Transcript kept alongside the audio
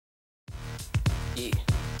Yeah,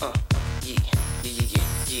 yeah, yeah, yeah,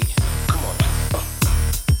 yeah. Come on now.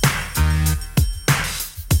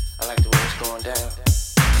 I like the way it's going down.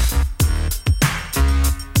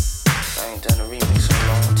 I ain't done a remix in a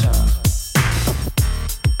long time.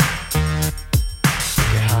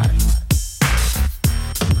 Get hot.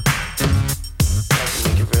 I like to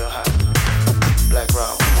make it real hot. Black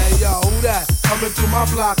Rob. Hey yo, who that? Coming through my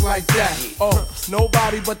block like that. Oh,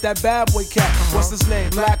 nobody but that bad boy cat. What's his name?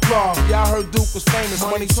 Black Rob. Y'all heard Duke was famous.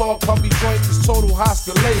 Money talk, puppy joint is total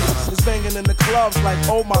hostilities. It's banging in the clubs like,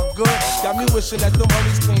 oh my good. Got me wishing that them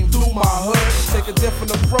honeys came through my hood. Take a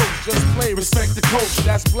different approach, just play, respect the coach.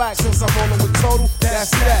 That's black since I'm rolling with Total. That's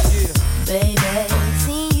that, yeah. Baby,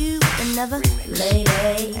 seen you with another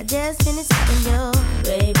lady. I just finished having your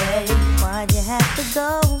baby. Why'd you have to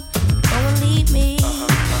go? Go and leave me.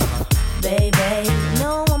 Baby, you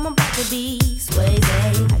know I'm about to be swayed.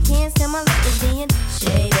 I can't stand my life as being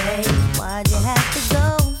shady. Why'd you have to go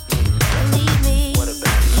and leave me? What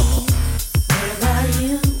about you? What about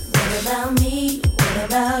you? What about me? What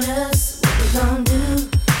about us? What we gon' do?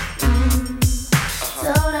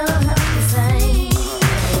 So don't have to say.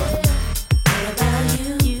 What about you?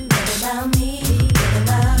 What about me? What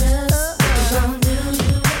about us? What we gon' do?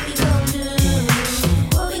 What we gon' do?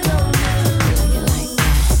 What we gon' do?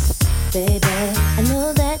 Baby, I know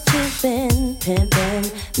that you've been pimping,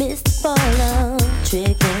 missed the ball on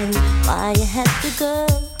tricking. Why you had to go?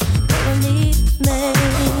 Go and leave me,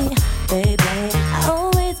 baby. I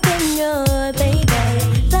always been your baby.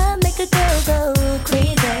 That make a girl go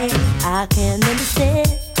crazy. I can't understand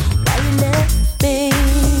why you left me.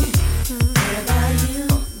 What about you?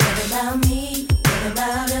 What about me? What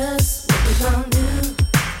about us? What we gon' do?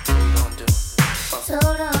 What we gonna do? So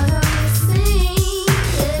don't understand.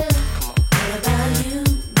 What about you?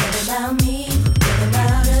 What about me? What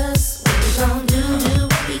about us? What we gon' do?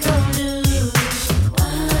 What we gon' do? I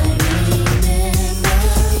remember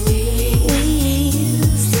we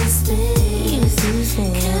used to spend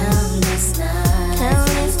countless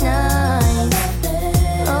nights.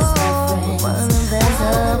 Oh, one of those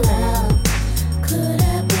around could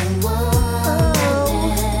have been one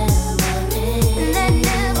that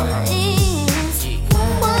never ends.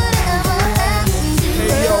 Whatever happened to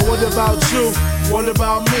Hey yo, what about you? What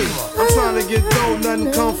about me? I'm trying to get dough,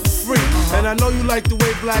 nothing come for free. And I know you like the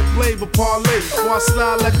way Black play, but parlay. So I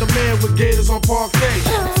slide like a man with gators on parquet.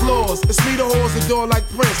 Floors, it's me the horse, the door like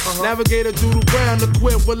Prince. Navigator doodle ground,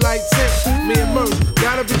 equipped with light tint. Me and Merce,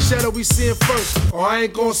 gotta be shadow we seeing first. Or I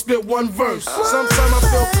ain't gonna spit one verse. Sometimes I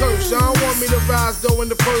feel cursed. Y'all don't want me to rise though in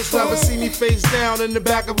the first. Never see me face down in the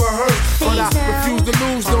back of a hearse. But I refuse to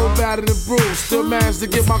lose, though battered and bruised. Still managed to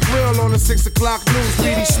get my grill on the 6 o'clock news.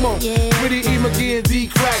 Beady smoke, pretty E McGee and D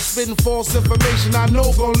crack. Spitting false information I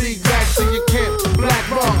know gon' lead back to your camp. Black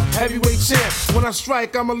Rob, heavyweight champ. When I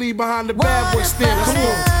strike, I'ma leave behind the bad boy stamp. Come on.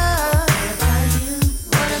 What about you?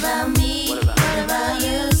 What about me? What about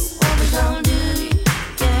you? What we gon' do?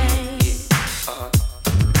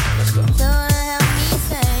 Let's go. So help me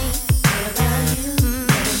say. What about you?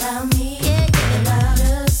 What about me? What about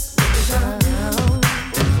us? What we gon' do?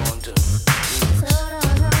 What we gonna do? So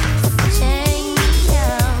don't help me shake me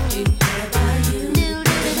down. What about you?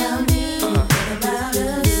 What about me? What about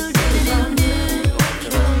us? What we gon' do?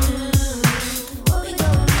 What we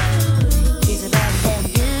gon' do? She's about that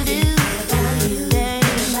do-do. What about you?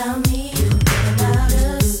 What about me? What about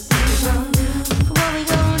us? What we gon' do? What we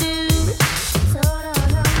gon' do? So don't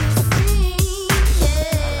help me sing, yeah.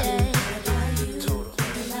 What about you? Total.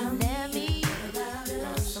 What about me? What about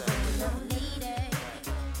us? What we gon' need it?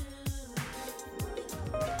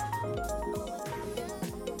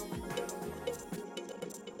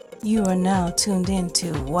 You are now tuned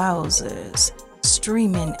into Wowzers,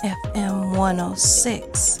 streaming FM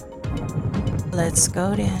 106. Let's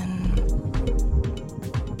go then.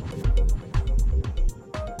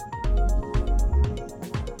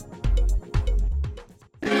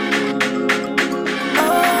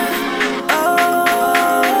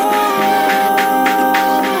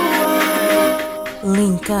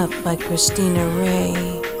 Link Up by Christina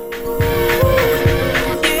Ray.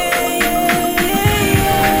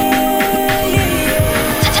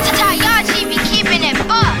 Tayachi be keeping it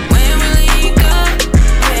buck. When we link up,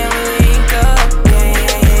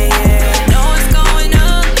 know what's going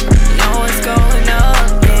up,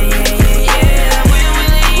 yeah. When we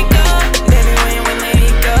link up, baby, when we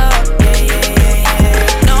link up,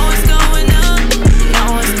 yeah. Know what's going up,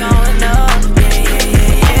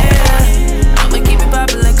 yeah. I'ma keep it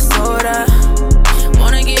poppin' like a soda.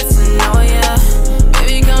 Wanna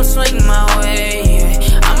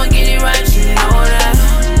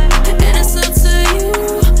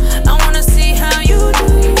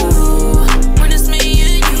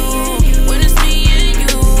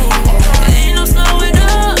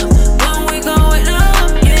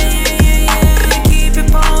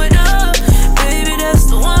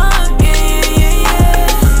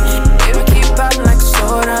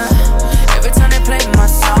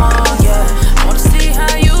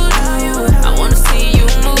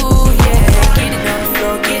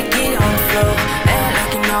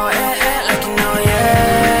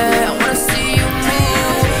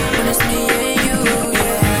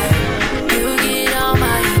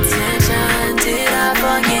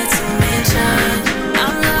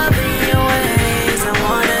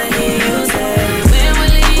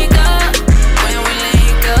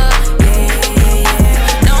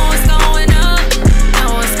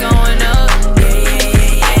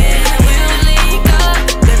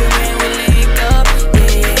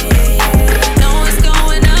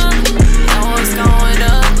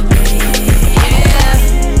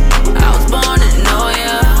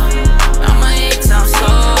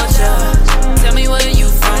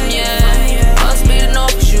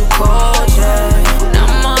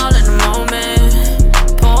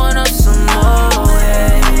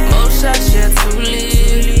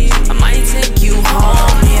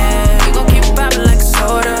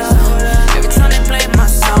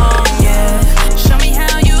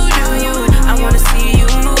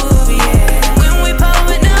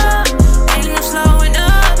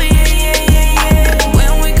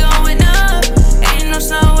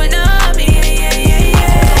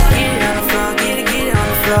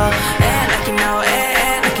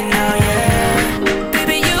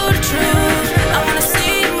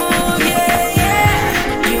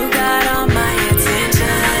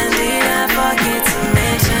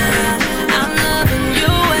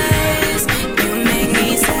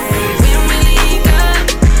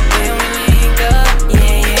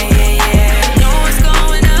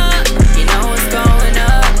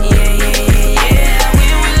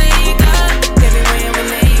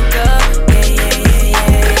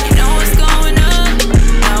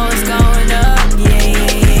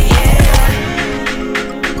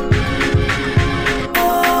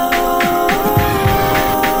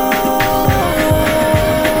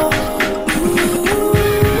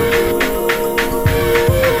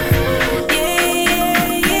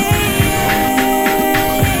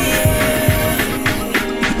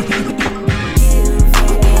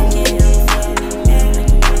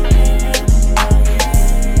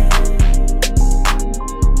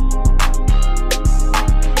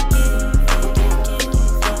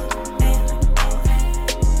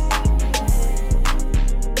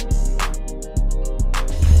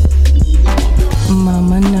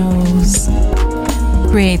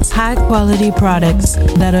high quality products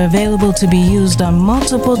that are available to be used on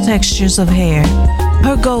multiple textures of hair.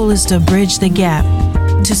 Her goal is to bridge the gap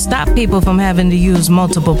to stop people from having to use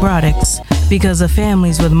multiple products because of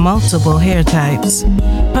families with multiple hair types.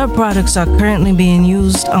 Her products are currently being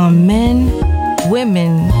used on men,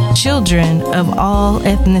 women, children of all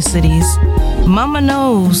ethnicities. Mama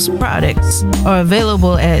Knows products are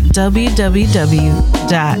available at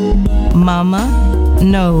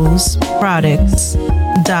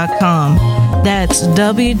www.mamaknowsproducts.com. That's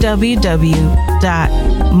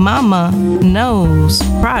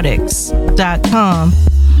www.mamaknowsproducts.com.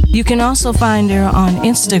 You can also find her on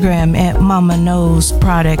Instagram at Mama Knows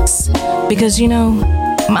Products because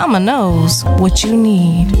Mama knows what you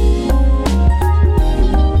need.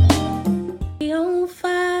 On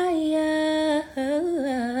fire,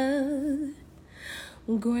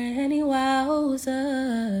 Granny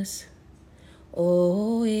Wowzers.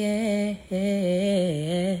 Oh yeah.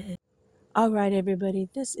 All right, everybody,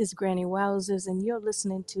 this is Granny Wowzers, and you're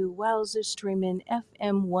listening to Wowzers Streaming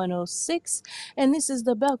FM 106. And this is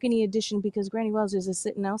the balcony edition because Granny Wowzers is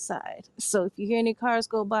sitting outside. So if you hear any cars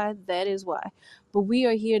go by, that is why. But we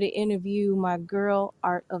are here to interview my girl,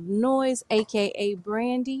 Art of Noise, aka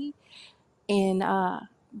Brandy. And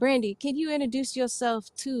Brandy, can you introduce yourself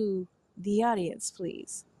to the audience,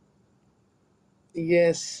 please?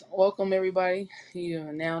 Yes, welcome everybody. You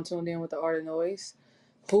are now tuned in with the Art of Noise,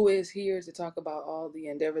 who is here to talk about all the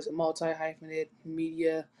endeavors of multi-hyphenate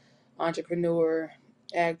media, entrepreneur,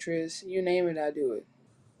 actress, you name it, I do it.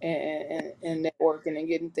 And networking and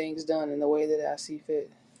getting things done in the way that I see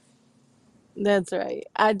fit. That's right.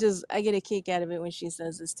 I get a kick out of it when she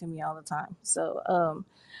says this to me all the time. So,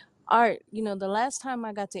 Art, the last time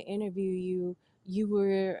I got to interview you, you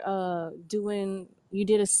were you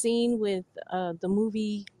did a scene with the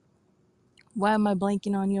movie. Why am I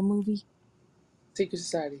blanking on your movie? Secret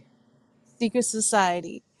Society. Secret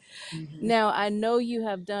Society. Hmm. Now, I know you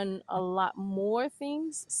have done a lot more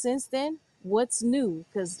things since then. What's new?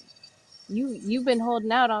 Because you've been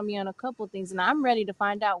holding out on me on a couple things, and I'm ready to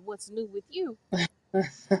find out what's new with you.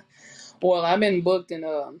 Well, I've been booked in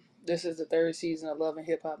this is the third season of Love and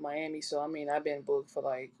Hip Hop Miami, so I mean I've been booked for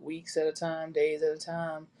like weeks at a time, days at a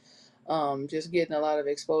time. Just getting a lot of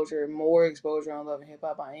exposure, more exposure on Love and Hip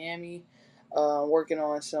Hop Miami. Working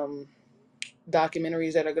on some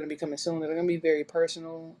documentaries that are going to be coming soon. That are going to be very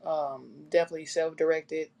personal. Definitely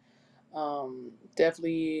self-directed.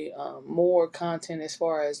 Definitely more content as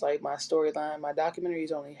far as like my storyline. My documentary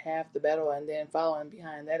is only half the battle, and then following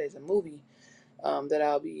behind that is a movie that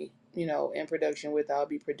I'll be, in production with. I'll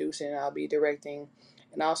be producing, I'll be directing,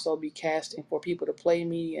 and also be casting for people to play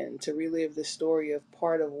me and to relive the story of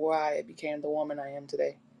part of why I became the woman I am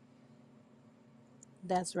today.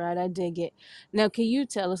 That's right. I dig it. Now, can you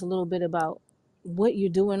tell us a little bit about what you're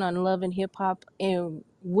doing on Love and Hip Hop and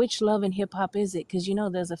which Love and Hip Hop is it? Because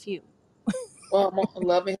there's a few. Well, I'm on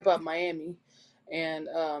Love and Hip Hop Miami, and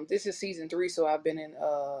this is season 3, so I've been in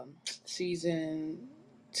season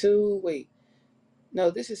 2. Wait, no,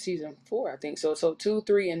 this is season 4, I think. So 2,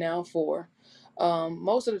 3, and now 4.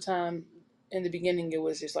 Most of the time, in the beginning, it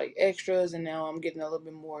was just like extras, and now I'm getting a little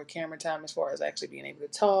bit more camera time as far as actually being able to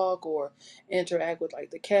talk or interact with like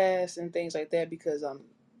the cast and things like that because I'm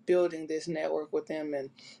building this network with them, and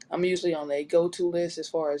I'm usually on a go-to list as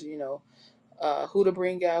far as who to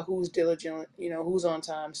bring out, who's diligent, who's on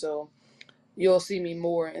time. So you'll see me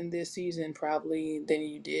more in this season probably than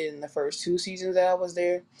you did in the first 2 seasons that I was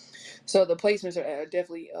there. So the placements are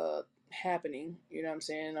definitely happening. You know what I'm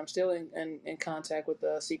saying? I'm still in contact with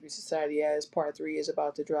the Secret Society as part 3 is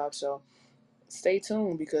about to drop. So stay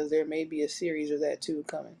tuned because there may be a series of that too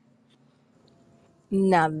coming.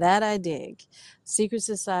 Now that I dig. Secret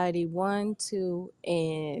Society 1, 2,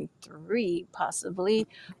 and 3, possibly.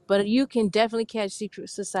 But you can definitely catch Secret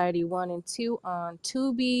Society 1 and 2 on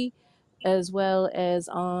Tubi, as well as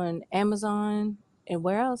on Amazon. And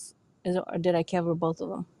where else? Or did I cover both of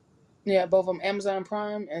them? Yeah, both of them Amazon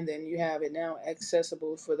Prime, and then you have it now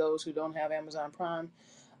accessible for those who don't have Amazon Prime.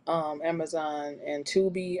 Amazon and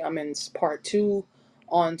Tubi. I'm in part 2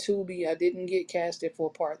 on Tubi. I didn't get casted for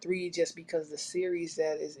part 3 just because the series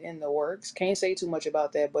that is in the works. Can't say too much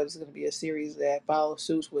about that, but it's going to be a series that follows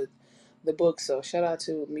suits with the book. So shout out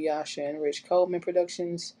to Miyasha and Rich Coleman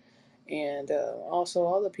Productions, and also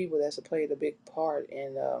all the people that's played a big part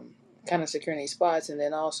in kind of securing these spots. And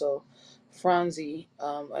then also Franzi,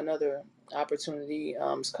 another opportunity.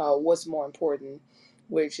 It's called What's More Important,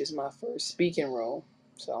 which is my first speaking role.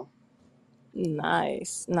 So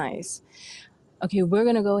Nice, nice. Okay, we're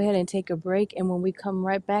going to go ahead and take a break. And when we come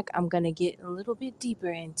right back, I'm going to get a little bit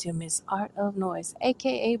deeper into Miss Art of Noise,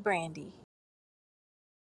 aka Brandy.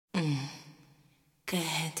 Go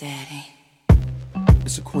ahead, Daddy.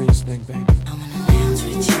 It's a Queens thing, baby. I wanna dance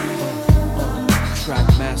with you. Track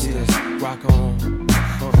masters, rock on.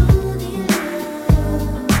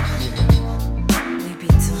 We be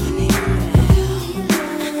doing it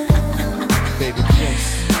well. Baby, yes,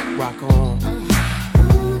 rock on.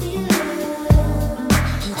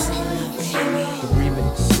 The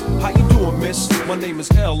remix. How you doing, miss? My name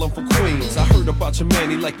is L, I'm from Queens. I heard about your man,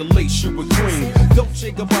 he like the late sugar cream.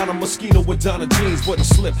 Dolce Gabbana Moschino with Donna jeans, but he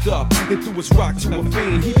slipped up and threw his rock to a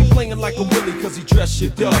fiend. He be playing like a willy cause he dressed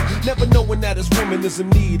shit up, never knowing that his woman is in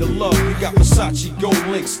need of love. You got Versace, gold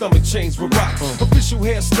link, stomach chains with rocks. Official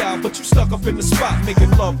hairstyle, but you stuck up in the spot.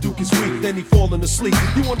 Making love, Duke is weak, then he falling asleep.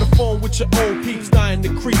 You on the phone with your old peeps, dying to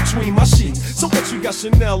creep between my sheets. So what, you got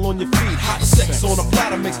Chanel on your feet? Hot sex on a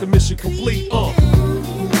platter makes the mission complete. I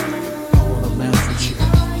wanna laugh with you.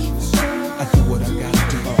 I do what I gotta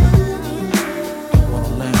do. I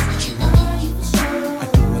wanna laugh with you. I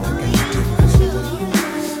do what I gotta do.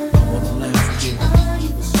 I wanna laugh with you.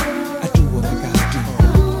 I do what I gotta do.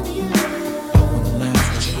 I wanna laugh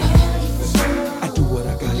with you. I do what I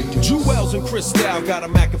gotta do. Jewels and Cristal got a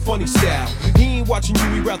Mac and funny style. He ain't watching you,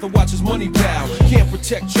 he'd rather watch his money pal. Can't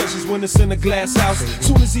protect treasures when it's in a glass house.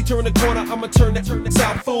 Soon as he turn the corner, I'ma turn that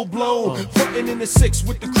out full blown. Frontin' in the 6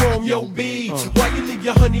 with the chrome, yo B. Why you leave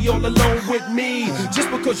your honey all alone with me? Just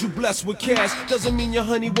because you blessed with cash doesn't mean your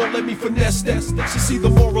honey won't let me finesse that. You see, the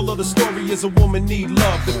moral of the story is a woman need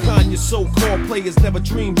love, the kind your so-called players never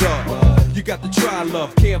dreamed of. You got to try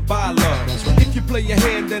love, can't buy love. If you play your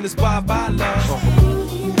hand, then it's bye-bye love.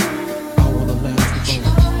 I wanna laugh with you. I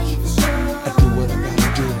do what I gotta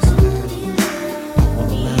do. I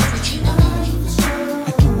wanna laugh with you. I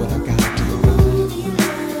do what I gotta do.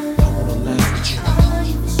 I wanna laugh with you.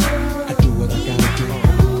 I do what I gotta do.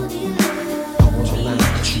 I wanna laugh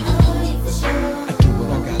with you. I do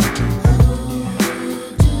what I gotta do.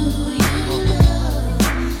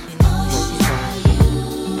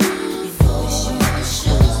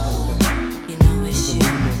 You know it's you.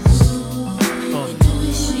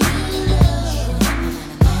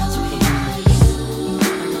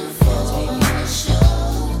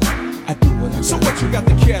 So what, you got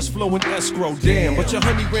the cash flow in escrow, damn. But your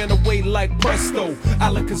honey ran away like presto,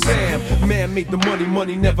 Alakazam. Man made the money,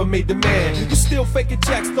 money never made the man. You still faking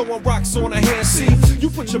jacks, throwing rocks on a hand. See, you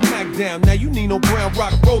put your Mac down, now you need no brown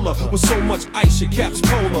rock roller. With so much ice, your cap's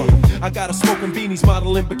polar. I got her smoking beanies,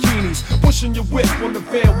 modeling bikinis. Pushing your whip on the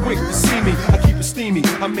Van Wick to see me. I keep it steamy,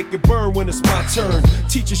 I make it burn when it's my turn.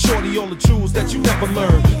 Teaching shorty all the jewels that you never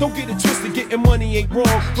learned. Don't get it twisted, getting money ain't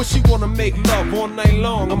wrong. But she wanna make love all night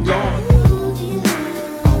long, I'm gone.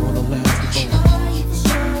 I wanna laugh with you.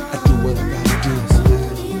 I do what I gotta do.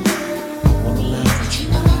 I wanna laugh with you.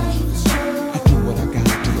 I do what I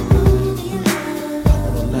gotta do. I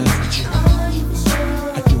wanna laugh with you.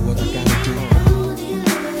 I do what I gotta do.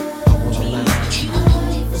 I wanna laugh with you.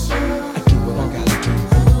 I do what I gotta do.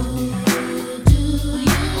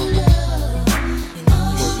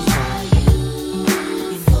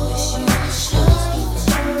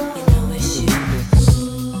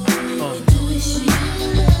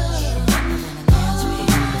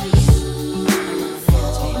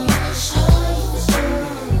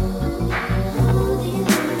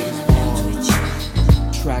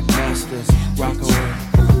 Track masters, rock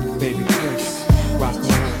on. Baby Kiss, rock on.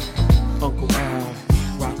 Uncle Al,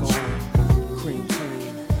 rock on. Cream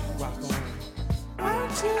King, rock on.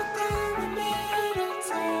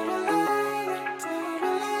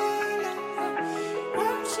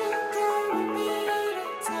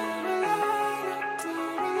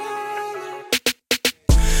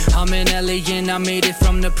 I'm in LA and I made it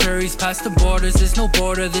from the prairies past the borders. There's no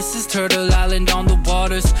border, this is Turtle Island on the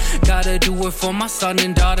waters. Gotta do it for my son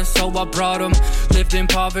and daughter, so I brought them. Lived in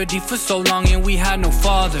poverty for so long and we had no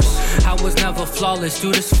fathers. I was never flawless,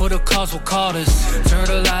 do this for the cause what called us.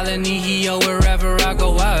 Turtle Island, Nihio, wherever I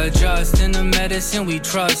go I adjust. In the medicine we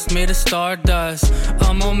trust, made of stardust.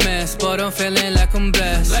 I'm a mess, but I'm feeling like I'm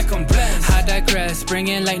blessed. I digress,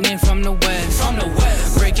 bringing lightning from the west.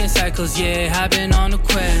 Breaking cycles, yeah, I've been on a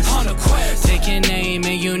quest. Taking aim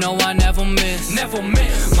and you know I never miss.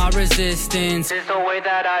 My resistance is the way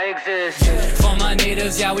that I exist. For my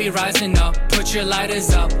natives, yeah, we rising up. Put your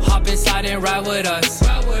lighters up, hop inside and ride with us.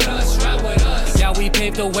 Yeah, we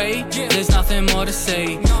paved the way, there's nothing more to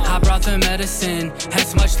say. I brought the medicine,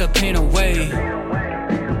 has much to pain away.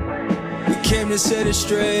 We came to set it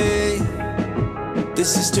straight.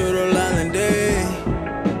 This is Turtle Island Day.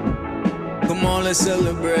 Come on, let's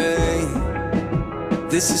celebrate.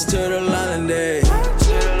 This is Turtle Island Day.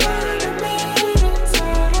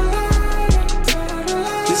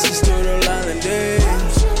 This is Turtle Island Day.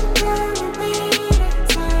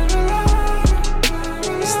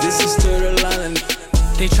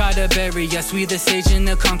 try to bury us. We the sage in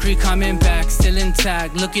the concrete coming back, still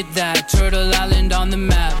intact. Look at that, Turtle Island on the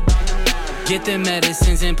map. Get the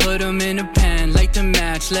medicines and put them in a pan. Light the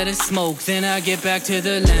match, let it smoke, then I get back to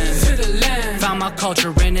the land. Found my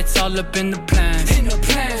culture and it's all up in the plans.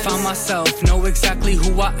 Found myself, know exactly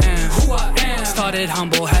who I am. Started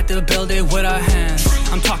humble, had to build it with our hands.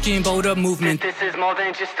 I'm talking about a movement. This is more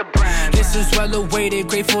than just a brand. This is well awaited,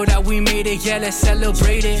 grateful that we made it. Yeah, let's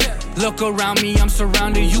celebrate it. Look around me, I'm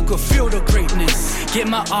surrounded, you can feel the greatness. Get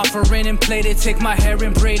my offering and plate it, take my hair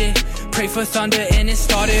and braid it. Pray for thunder and it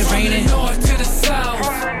started raining. From the north to the south,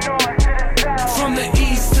 from the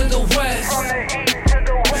east to the west.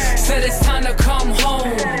 Said it's time to come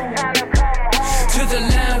home to the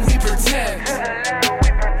land we protect.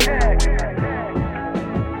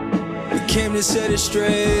 We came to set it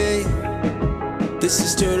straight. This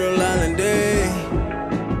is Turtle Island Day.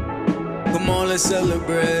 Come on, let's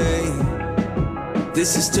celebrate.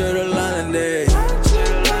 This is Turtle Island Day.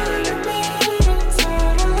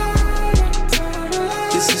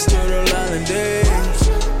 This is Turtle Island Day.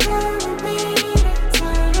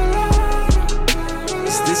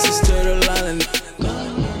 This is Turtle Island.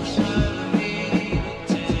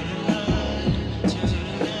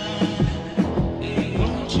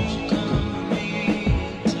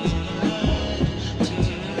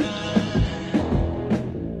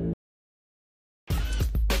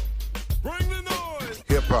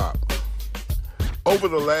 Hip-hop. Over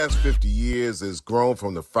the last 50 years, it's grown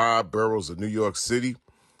from the 5 boroughs of New York City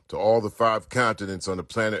to all the 5 continents on the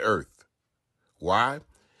planet Earth. Why?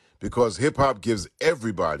 Because hip-hop gives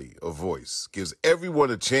everybody a voice, gives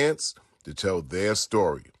everyone a chance to tell their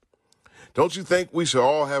story. Don't you think we should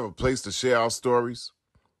all have a place to share our stories?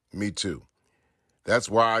 Me too. That's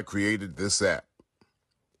why I created this app.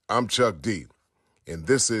 I'm Chuck D, and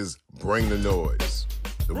this is Bring the Noise,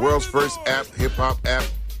 the world's first hip-hop app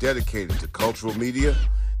dedicated to cultural media,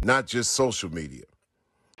 not just social media.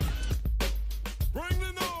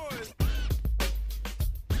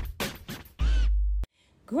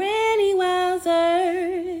 Granny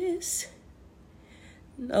Wowzers.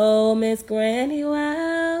 No, Miss Granny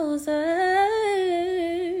Wowzers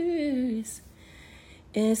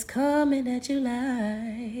is coming at you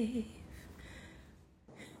live.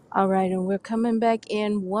 All right, and we're coming back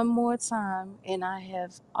in one more time, and I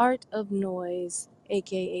have Art of Noise,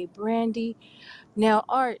 aka Brandy. Now,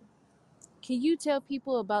 Art, can you tell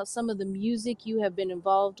people about some of the music you have been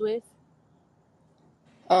involved with?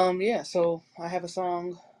 Yeah, so I have a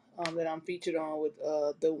song that I'm featured on with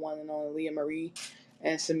the one and only Leah Marie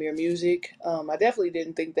and Samir Music. I definitely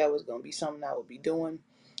didn't think that was going to be something I would be doing.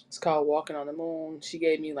 It's called Walking on the Moon. She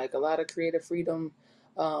gave me like a lot of creative freedom.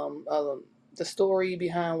 The story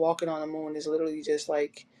behind Walking on the Moon is literally just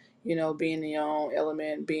like, being in your own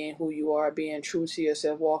element, being who you are, being true to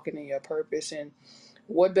yourself, walking in your purpose. And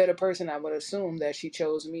what better person, I would assume, that she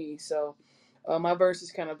chose me. So my verse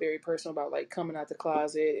is kind of very personal about like coming out the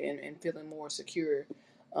closet and feeling more secure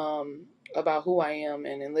um, about who I am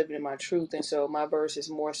and living in my truth. And so my verse is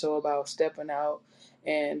more so about stepping out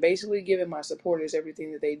and basically giving my supporters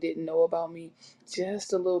everything that they didn't know about me.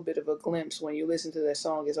 Just a little bit of a glimpse when you listen to that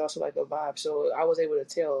song is also like a vibe. So I was able to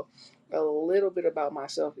tell a little bit about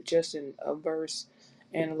myself just in a verse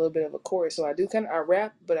and a little bit of a chorus. So I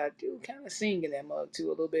rap, but I do kind of sing in that mug too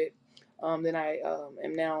a little bit. Then I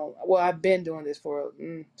am now, well, I've been doing this for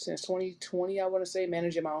since 2020, I want to say,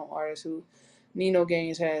 managing my own artist who Nino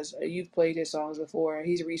Gaines has. You've played his songs before, and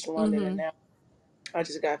he's reached London, and Mm-hmm. now I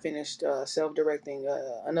just got finished self-directing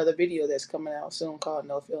another video that's coming out soon called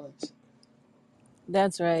No Feelings.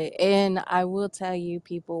 That's right. And I will tell you,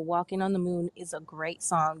 people, Walking on the Moon is a great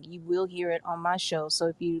song. You will hear it on my show. So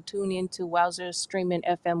if you tune into Wowzers Streaming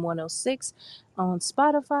FM 106 on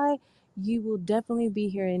Spotify, you will definitely be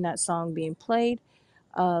hearing that song being played.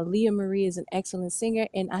 Leah Marie is an excellent singer,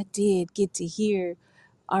 and I did get to hear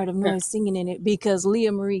Art of Noise singing in it because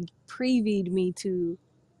Leah Marie previewed me to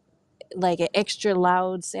like an extra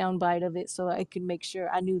loud soundbite of it so I could make sure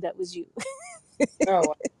I knew that was you.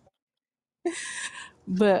 Oh,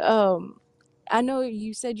 But I know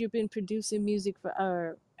you said you've been producing music for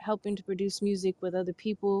or helping to produce music with other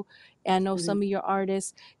people. And I know mhm. some of your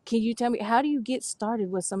artists. Can you tell me how do you get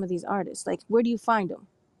started with some of these artists? Like where do you find them?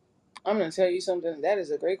 I'm going to tell you something. That is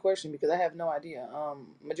a great question because I have no idea.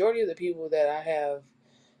 Majority of the people that I have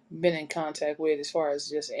been in contact with as far as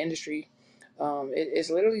just industry. It's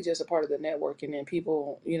literally just a part of the networking, and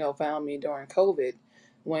people, found me during COVID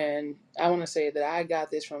when I want to say that I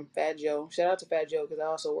got this from Fat Joe. Shout out to Fat Joe because I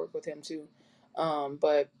also work with him too.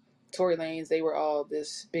 But Tory Lanez, they were all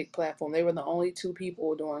this big platform. They were the only two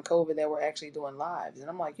people during COVID that were actually doing lives. And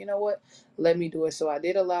I'm like, you know what? Let me do it. So I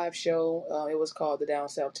did a live show. It was called the Down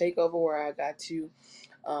South Takeover, where I got to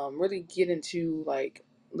really get into like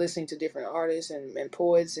listening to different artists and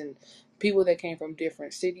poets and people that came from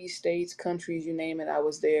different cities, states, countries, you name it. I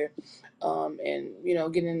was there, and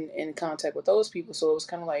getting in contact with those people. So it was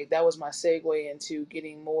kind of like that was my segue into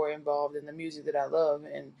getting more involved in the music that I love,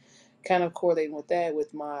 and kind of correlating with that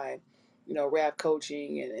with my rap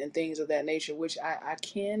coaching and things of that nature, which I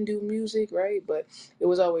can do music, right? But it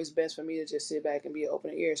was always best for me to just sit back and be an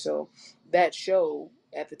open ear. So that show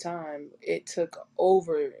at the time, it took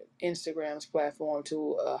over Instagram's platform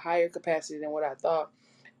to a higher capacity than what I thought.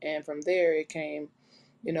 And from there, it came,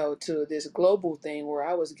 to this global thing where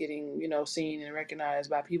I was getting, seen and recognized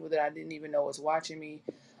by people that I didn't even know was watching me.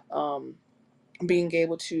 Um, Being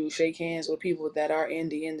able to shake hands with people that are in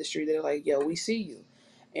the industry, they're like, yo, we see you.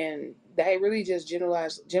 And that really just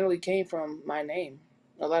generally came from my name.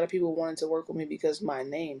 A lot of people wanted to work with me because my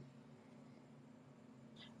name.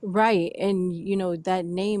 Right. And that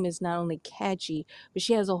name is not only catchy, but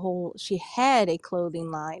she had a clothing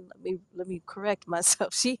line. Let me correct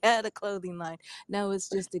myself. She had a clothing line. Now it's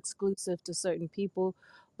just exclusive to certain people,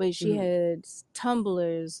 but she Mhm. had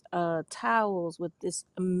tumblers, towels with this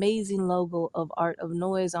amazing logo of Art of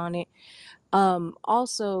Noise on it.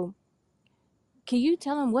 Also, can you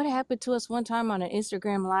tell them what happened to us one time on an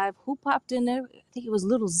Instagram live? Who popped in there? I think it was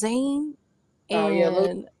Little Zane Oh yeah,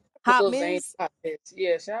 and Hot Lil Zane, Miz. Hot Miss.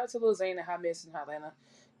 Yeah, shout out to Lil Zane and Hot Miss in Atlanta,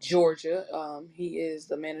 Georgia. He is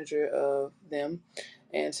the manager of them.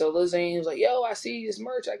 And so Lil Zane was like, yo, I see this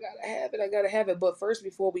merch. I gotta have it. I gotta have it. But first,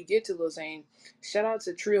 before we get to Lil Zane, shout out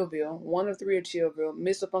to Trillville, one of three of Trillville,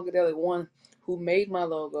 Mr. Funkadelic, one who made my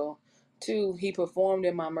logo. Two, he performed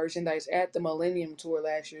in my merchandise at the Millennium Tour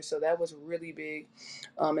last year. So that was really big.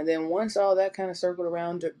 And then once all that kind of circled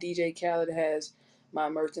around, DJ Khaled has my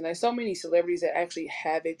merchandise. So many celebrities that actually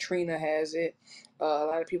have it. Trina has it. A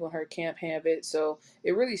lot of people in her camp have it. So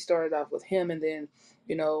it really started off with him, and then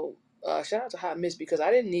shout out to Hot Miss because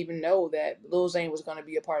I didn't even know that Lil Zane was going to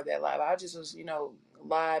be a part of that live. I just was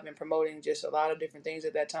live and promoting just a lot of different things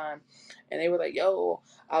at that time, and they were like, "Yo,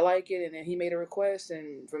 I like it," and then he made a request,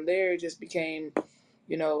 and from there it just became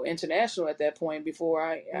international at that point. Before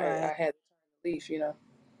I Right. had to leave,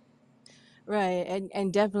 Right,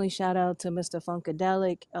 and definitely shout out to Mr.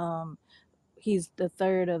 Funkadelic. He's the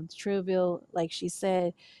third of Trivial. Like she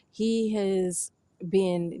said, he has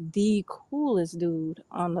been the coolest dude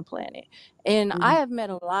on the planet. And I Mhm. have met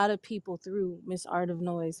a lot of people through Miss Art of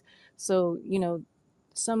Noise. So,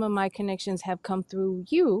 some of my connections have come through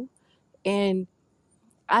you, and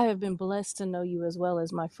I have been blessed to know you as well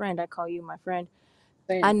as my friend. I call you my friend.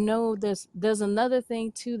 I Same. know there's another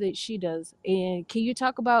thing too that she does. And can you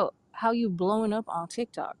talk about how you blowing up on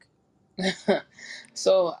TikTok?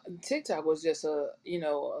 So TikTok was just a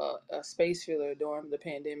space filler during the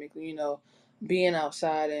pandemic. Being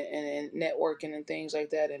outside and networking and things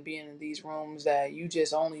like that, and being in these rooms that you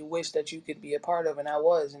just only wish that you could be a part of, and I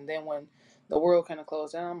was. And then when the world kind of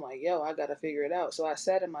closed down, I'm like, yo, I got to figure it out. So I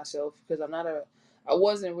sat in myself because I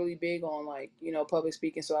wasn't really big on like public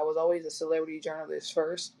speaking. So I was always a celebrity journalist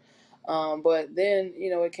first. But then,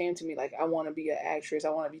 it came to me like, I want to be an actress.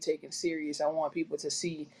 I want to be taken serious. I want people to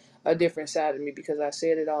see a different side of me because I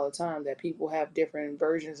said it all the time that people have different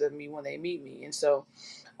versions of me when they meet me. And so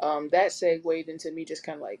that segued into me just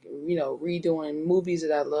kind of like, redoing movies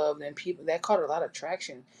that I loved, and people that caught a lot of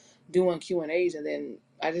traction doing Q&As. And then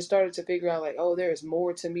I just started to figure out like, oh, there's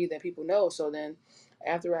more to me than people know. So then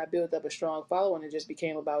after I built up a strong following, it just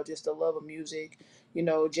became about just the love of music,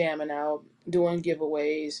 jamming out, doing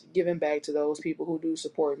giveaways, giving back to those people who do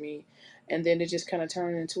support me. And then it just kind of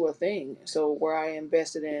turned into a thing. So where I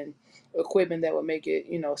invested in equipment that would make it,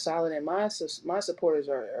 solid, and my supporters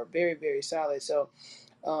are very, very solid. So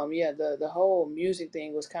yeah, the whole music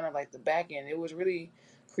thing was kind of like the back end. It was really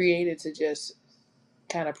created to just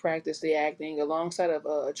kind of practice the acting alongside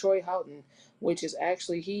of Troy Houghton, which is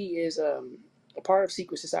actually he is a part of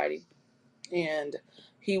Secret Society, and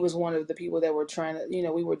he was one of the people that were trying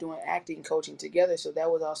to we were doing acting coaching together. So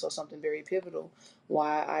that was also something very pivotal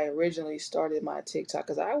why I originally started my TikTok,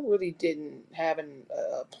 because I really didn't have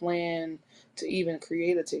a plan to even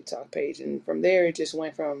create a TikTok page. And from there it just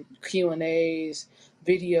went from Q&As,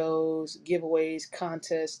 videos, giveaways,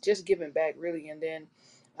 contests, just giving back really. And then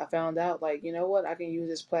I found out like, you know what, I can use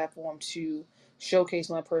this platform to showcase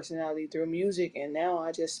my personality through music, and now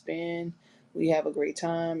I just spin, we have a great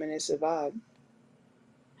time, and it's a vibe.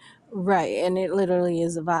 Right, and it literally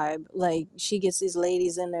is a vibe. Like she gets these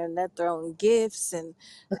ladies in there and they're throwing gifts and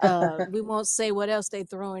we won't say what else they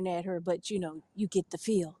throwing at her, but you get the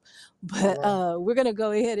feel. All But right. we're gonna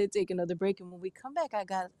go ahead and take another break, and when we come back, I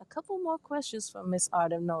got a couple more questions from Miss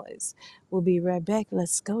Art of Noise. We'll be right back.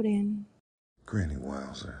 Let's go then. Granny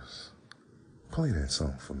Wowzers, play that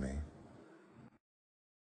song for me.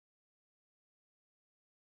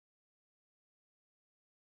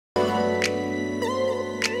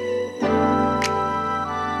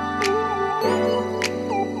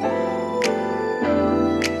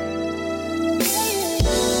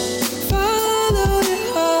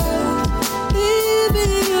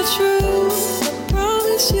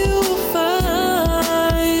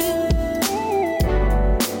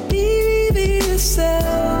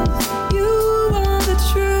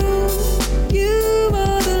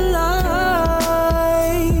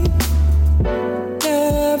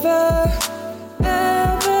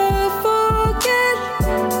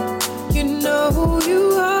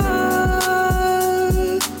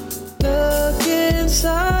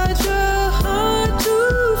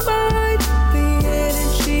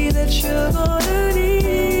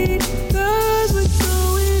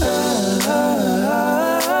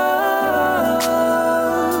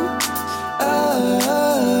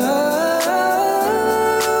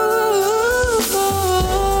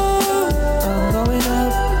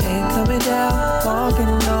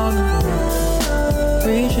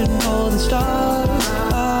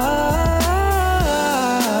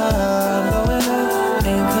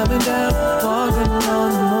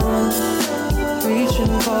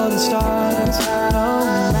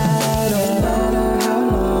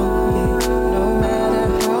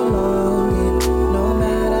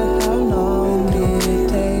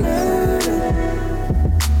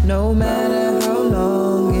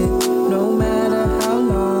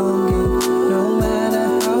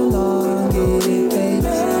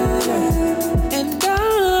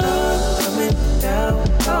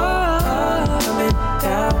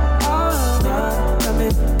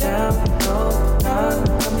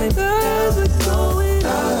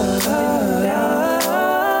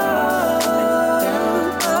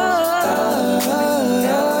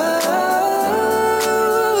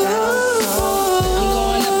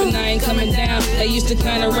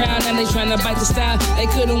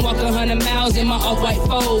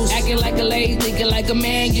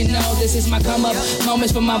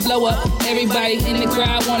 Moments for my blow up. Everybody in the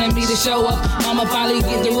crowd wanted me to show up. Mama finally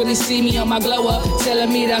get to really see me on my glow up.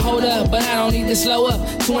 Telling me to hold up, but I don't need to slow up.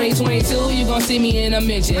 2022, you gon' see me in a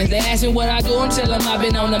mention. They ask me what I do, I'm telling them I've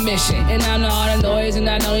been on a mission. And I'm the Art of Noise, and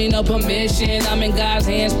I don't need no permission. I'm in God's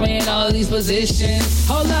hands playing all of these positions.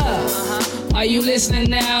 Hold up. Are you listening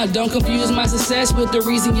now? Don't confuse my success with the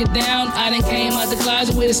reason you're down. I done came out the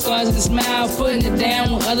closet with the scars and the smile, putting it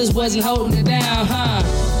down when others wasn't holding it down, huh?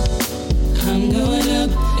 I'm going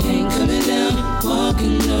up, ain't coming down,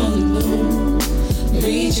 walking on the moon,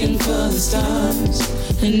 reaching for the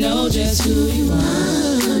stars, and know just who you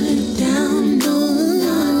are. Coming down, no,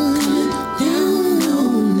 not coming down, no,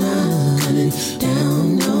 not coming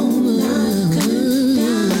down, no, not coming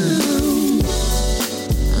down.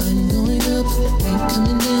 I'm going up, ain't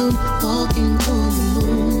coming down, walking on the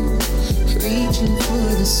moon, reaching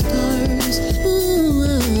for the stars. Ooh,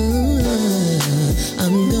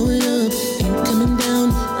 I'm going up. Coming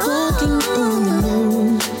down, walking on the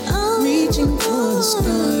moon, reaching for the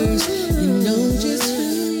stars, you know just who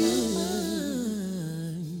you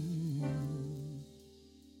are.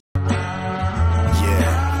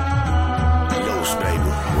 Yeah, Los,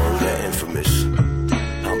 baby, roll that infamous.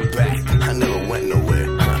 I'm back, I never went nowhere.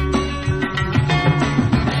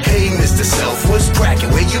 Hey, Mr. Self, what's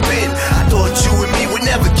cracking? Where you been? I thought you and me would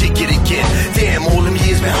never kick it again. Damn, all them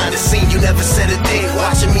years behind the scene, you never said a thing.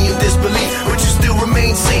 Watching me in disbelief, but you still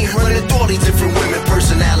remain sane. Running through all these different women,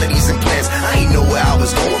 personalities and plans. I ain't know where I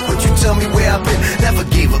was going, but you tell me where I've been. Never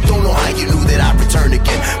gave up, don't know how you knew that I'd return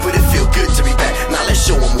again. But it feel good to be back, now let's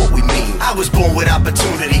show them what we mean. I was born with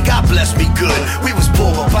opportunity, God bless me good. We was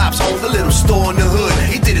poor, but Pops owned a little store in the hood.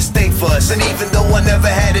 He did his thing for us, and even though I never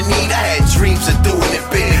had a need, I had dreams of doing it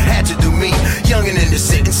big. Had to do me, young and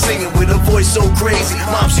innocent and singing with a voice so crazy.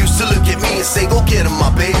 Moms used to look at me and say, go get him,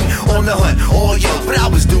 my baby. On the hunt, all young, but I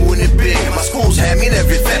was doing it big. My schools had me in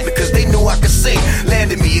every event because they knew I could sing.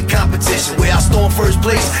 Landed me a competition where I stormed first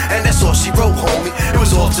place, and that's all she wrote, homie. It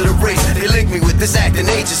was off to the race. They linked me with this acting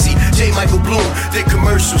agency. J. Michael Bloom did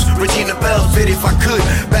commercials. Regina Bell fit if I could.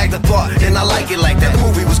 Back the part, and I like it like that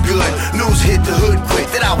movie was good. News hit the hood quick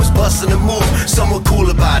that I was busting a move. Some were cool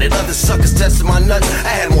about it, other suckers testing my nuts.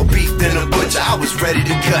 I had more beef than a butcher, I was ready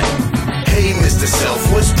to cut. Hey, Mr. Self,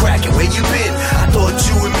 what's cracking? Where you been? I thought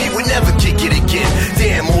you and me would never kick it again.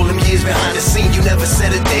 Damn, all them years behind the scene, you never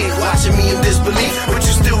said a thing. Watching me in disbelief, but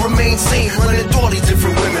you still remain sane. Running through all these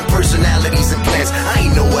different women, personalities and plans. I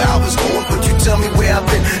ain't know where I was going, but you tell me where I've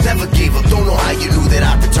been. Never gave up, don't know how you knew that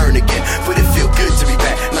I'd return again. But it feel good to be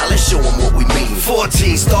back, now let's show them what we mean.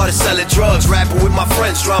 14, started selling drugs, rapping with my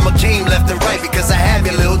friends. Drama came left and right because I had me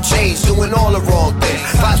a little change. Doing all the wrong things.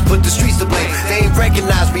 Pops put the streets to blame. They ain't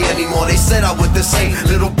recognize me anymore, they said I was the same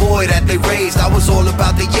little boy that they raised. I was all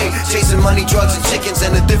about the yay, chasing money, drugs, and chickens,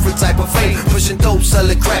 and a different type of fame. Pushing dope,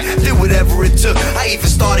 selling crack, did whatever it took. I even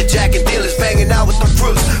started jacking dealers, banging out with the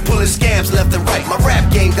crooks, pulling scams left and right. My rap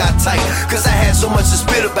game got tight, cause I had so much to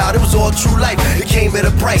spit about. It was all true life, it came at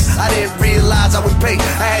a price I didn't realize I would pay.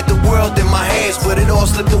 I had the world in my hands, but it all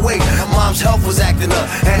slipped away. My mom's health was acting up,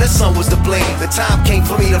 and her son was to blame. The time came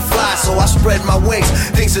for me to fly, so I spread my wings.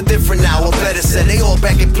 Things are different now, or better said, they all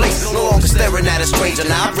back in place. No longer staring at a stranger,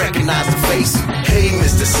 now I recognize the face. Hey,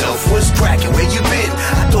 Mr. Self, what's cracking? Where you been?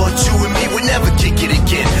 I thought you and me would never kick it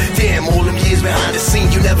again. Damn, all them years behind the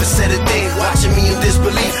scene, you never said a thing. Watching me in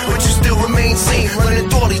disbelief, but you still remain sane. Running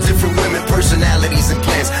through all these different women, personalities and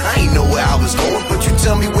plans. I ain't know where I was going, but you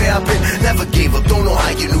tell me where I've been. Never gave up, don't know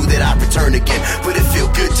how you knew that I'd return again. But it feel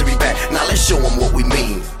good to be back, now let's show them what we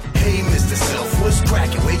mean. Hey, Mr. Self, what's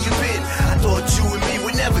cracking? Where you been? I thought you and me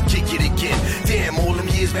would never kick it again. Damn, all them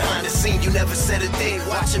years behind the scene, you never said a thing.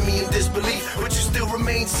 Watching me in disbelief, but you still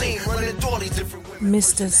remain sane. Running through all these different women.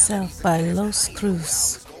 Mr. Self by Los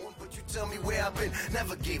Cruz. But you tell me where I've been.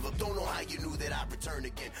 Never gave up, don't know how you knew that I'd return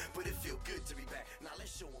again. But it feel good to be back. Now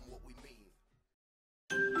let's show them what we mean.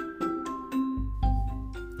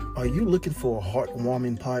 Are you looking for a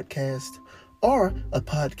heartwarming podcast? Or a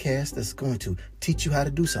podcast that's going to teach you how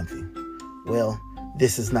to do something? Well,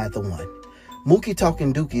 this is not the one. Mookie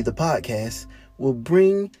Talking Dookie, the podcast, will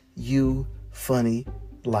bring you funny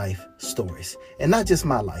life stories. And not just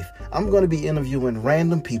my life. I'm going to be interviewing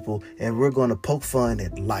random people, and we're going to poke fun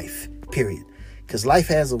at life, period. Because life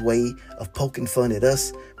has a way of poking fun at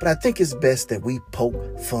us, but I think it's best that we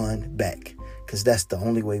poke fun back. Because that's the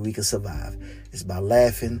only way we can survive. It's by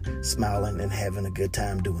laughing, smiling, and having a good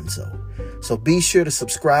time doing so. So be sure to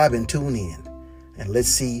subscribe and tune in. And let's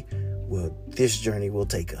see where this journey will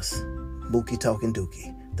take us. Mookie Talking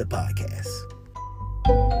Dookie, the podcast.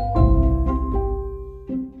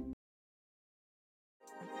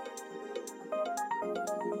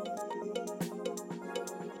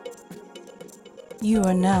 You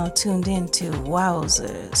are now tuned into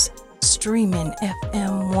Wowzers, streaming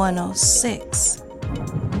FM 106.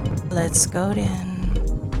 Let's go then.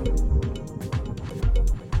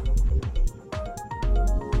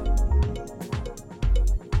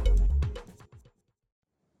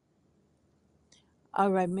 All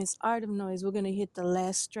right, Miss Art of Noise, we're going to hit the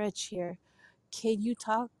last stretch here. Can you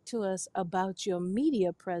talk to us about your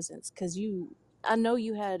media presence? Because I know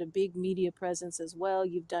you had a big media presence as well.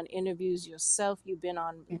 You've done interviews yourself. You've been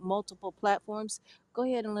on multiple platforms. Go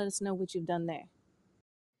ahead and let us know what you've done there.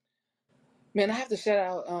 Man, I have to shout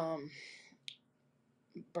out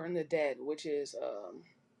Burn the Dead, which is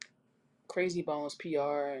Crazy Bones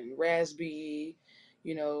PR and Raspy,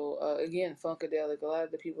 again, Funkadelic. A lot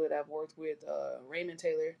of the people that I've worked with, Raymond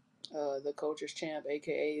Taylor, the Culture's Champ,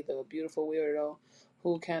 aka the Beautiful Weirdo,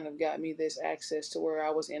 who kind of got me this access to where I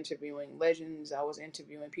was interviewing legends. I was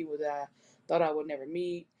interviewing people that I thought I would never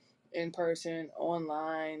meet in person,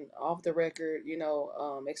 online, off the record,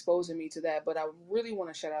 exposing me to that. But I really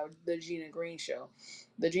want to shout out the Gina Green Show.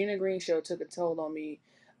 The Gina Green Show took a toll on me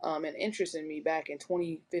and interest in me back in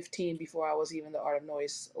 2015 before I was even the Art of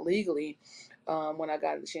Noise legally, when I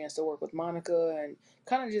got the chance to work with Monica and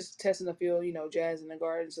kind of just testing the field, jazz in the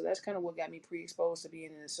garden. So that's kind of what got me pre-exposed to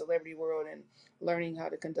being in the celebrity world and learning how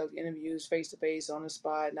to conduct interviews face-to-face on the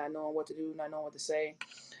spot, not knowing what to do, not knowing what to say.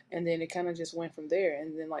 And then it kind of just went from there.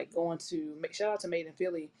 And then going to shout out to Made in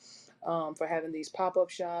Philly for having these pop-up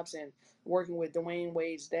shops and working with Dwayne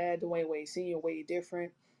Wade's dad, Dwayne Wade Sr., Wade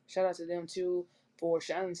Different. Shout out to them too for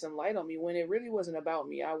shining some light on me when it really wasn't about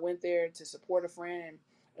me. I went there to support a friend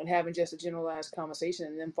and having just a generalized conversation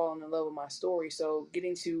and then falling in love with my story. So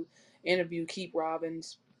getting to interview Keith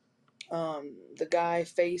Robbins, the guy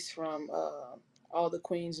Face from All the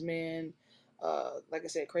Queen's Men, like I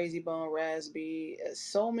said, Crazy Bone, Raspy,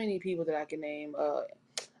 so many people that I can name,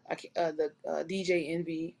 the DJ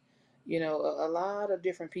Envy, a lot of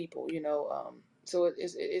different people, so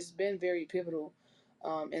it's been very pivotal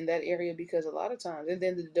in that area, because a lot of times, and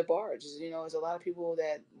then the barge, there's a lot of people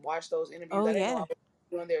that watch those interviews. Oh I didn't know I yeah. was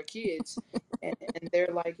doing their kids, and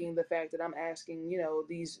they're liking the fact that I'm asking,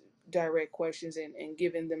 these direct questions, and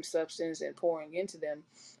giving them substance and pouring into them,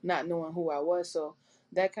 not knowing who I was. So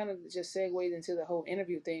that kind of just segued into the whole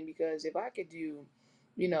interview thing, because if I could do,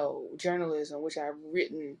 journalism, which I've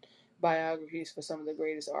written biographies for some of the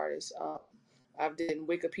greatest artists. I've done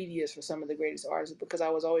Wikipedias for some of the greatest artists, because I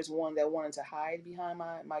was always one that wanted to hide behind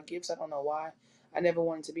my gifts. I don't know why. I never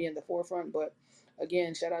wanted to be in the forefront. But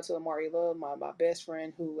again, shout out to Amari Love, my best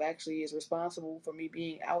friend, who actually is responsible for me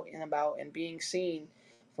being out and about and being seen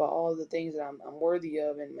for all the things that I'm worthy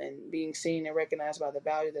of, and being seen and recognized by the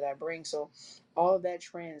value that I bring. So all of that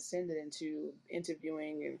transcended into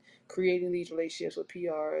interviewing and creating these relationships with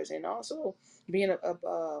PRs, and also being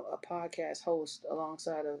a podcast host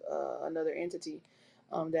alongside of another entity,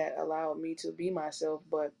 that allowed me to be myself,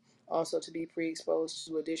 but also to be pre-exposed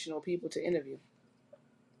to additional people to interview.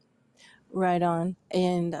 Right on.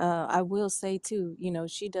 And I will say too,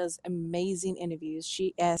 she does amazing interviews.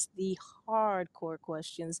 She asks the hardcore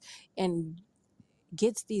questions and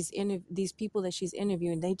gets these people that she's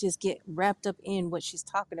interviewing, they just get wrapped up in what she's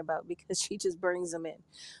talking about because she just brings them in.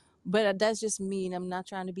 But that's just me, and I'm not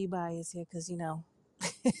trying to be biased here because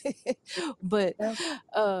but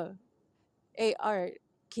Yeah. hey Art,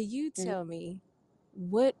 can you Mhm. tell me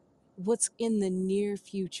what's in the near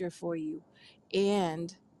future for you,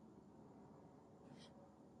 and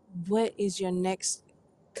what is your next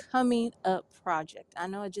coming up project? I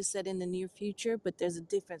know I just said in the near future, but there's a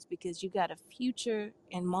difference because you got a future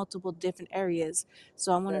in multiple different areas.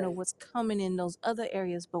 So I want to know Right. what's coming in those other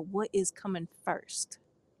areas, but what is coming first?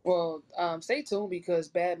 Well, stay tuned, because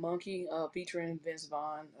Bad Monkey, featuring Vince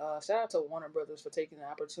Vaughn. Shout out to Warner Brothers for taking the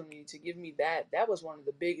opportunity to give me that. That was one of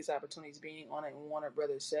the biggest opportunities, being on a Warner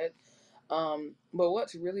Brothers set. But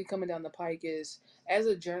what's really coming down the pike is, as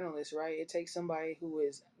a journalist, right? It takes somebody who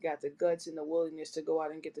has got the guts and the willingness to go out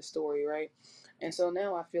and get the story, right? And so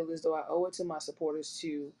now I feel as though I owe it to my supporters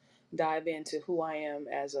to dive into who I am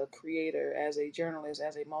as a creator, as a journalist,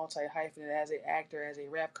 as a multi hyphenate, as an actor, as a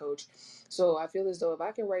rap coach. So I feel as though if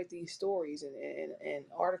I can write these stories and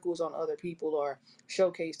articles on other people, or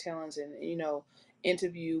showcase talents, and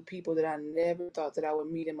interview people that I never thought that I would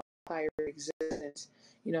meet in my entire existence,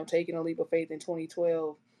 taking a leap of faith in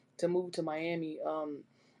 2012 to move to Miami,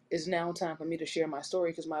 is now time for me to share my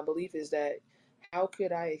story, because my belief is that how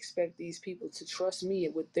could I expect these people to trust me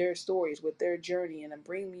with their stories, with their journey, and then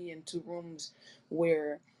bring me into rooms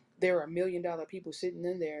where there are $1 million people sitting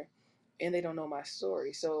in there and they don't know my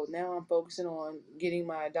story. So now I'm focusing on getting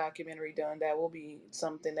my documentary done. That will be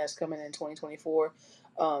something that's coming in 2024.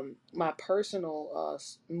 My personal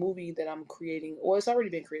movie that I'm creating, well, it's already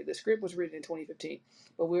been created. The script was written in 2015,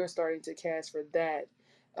 but we're starting to cast for that.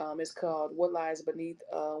 It's called What Lies Beneath,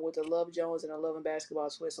 with a Love Jones and a Love and Basketball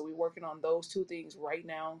twist. So we're working on those two things right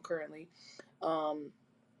now, currently. Um,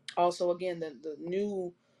 Also, again, the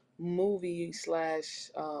new movie slash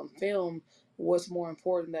film, What's More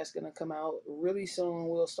Important, that's going to come out really soon.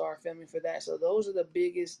 We'll start filming for that. So those are the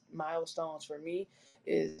biggest milestones for me,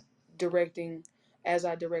 is directing, as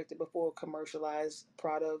I directed before, commercialized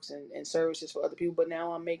products and services for other people. But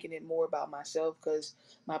now I'm making it more about myself, because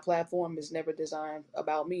my platform is never designed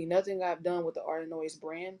about me. Nothing I've done with the Art of Noise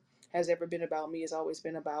brand has ever been about me. It's always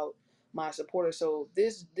been about my supporters. So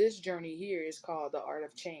this journey here is called the Art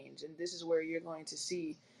of Change, and this is where you're going to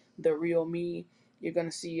see the real me. You're going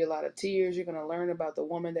to see a lot of tears. You're going to learn about the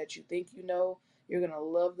woman that you think you know. You're going to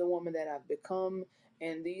love the woman that I've become.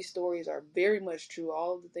 And these stories are very much true.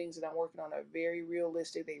 All of the things that I'm working on are very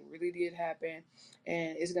realistic. They really did happen.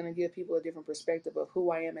 And it's going to give people a different perspective of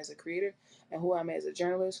who I am as a creator, and who I am as a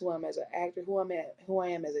journalist, who I am as an actor, who I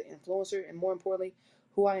am as an influencer, and more importantly,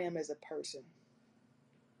 who I am as a person.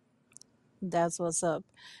 That's what's up.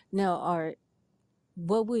 Now, Art,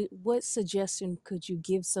 what suggestion could you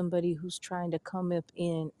give somebody who's trying to come up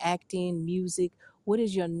in acting, music? What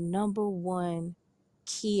is your number one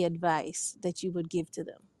key advice that you would give to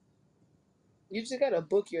them? You just got to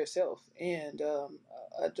book yourself. And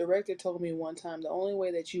a director told me one time, the only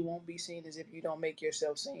way that you won't be seen is if you don't make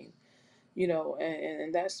yourself seen.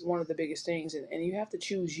 And that's one of the biggest things. And you have to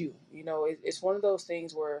choose you. It's one of those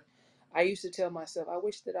things where I used to tell myself, I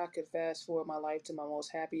wish that I could fast forward my life to my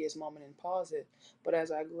most happiest moment and pause it. But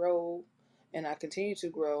as I grow and I continue to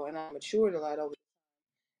grow and I matured a lot over,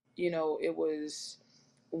 it was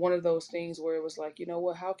one of those things where it was like, you know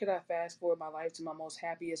what, how could I fast forward my life to my most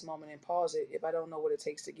happiest moment and pause it if I don't know what it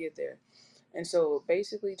takes to get there? And so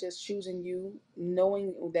basically just choosing you,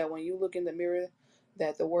 knowing that when you look in the mirror,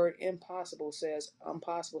 that the word impossible says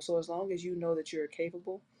impossible. So as long as you know that you're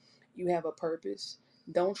capable, you have a purpose,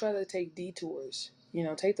 don't try to take detours.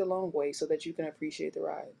 Take the long way so that you can appreciate the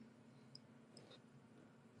ride.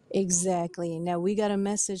 Exactly. Now we got a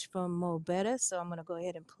message from Mo Better, so I'm gonna go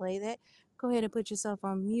ahead and play that. Go ahead and put yourself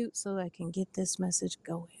on mute so I can get this message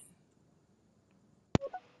going.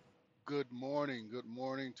 Good morning. Good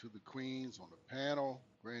morning to the queens on the panel.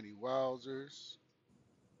 Granny Wowzers.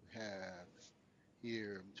 We have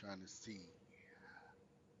here, I'm trying to see.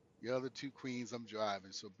 The other two queens, I'm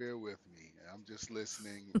driving, so bear with me. I'm just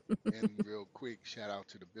listening. And real quick, shout out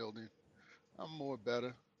to the building. I'm more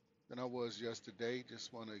better than I was yesterday.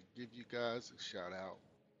 Just want to give you guys a shout out.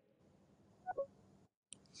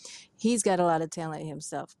 He's got a lot of talent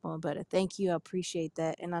himself, Mo Better. Thank you. I appreciate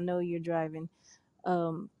that. And I know you're driving.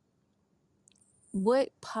 Um, what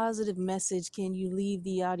positive message can you leave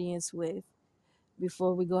the audience with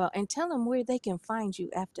before we go out? And tell them where they can find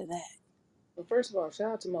you after that. Well, first of all,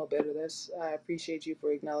 shout out to Mo Better. I appreciate you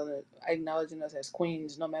for acknowledging us as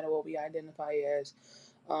queens, no matter what we identify as.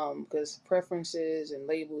 Because preferences and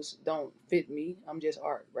labels don't fit me. I'm just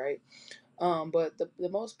art, right? But the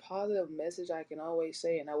most positive message I can always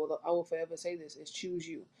say, and I will forever say this, is choose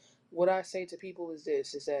you. What I say to people is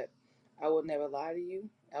this: is that I will never lie to you,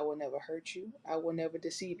 I will never hurt you, I will never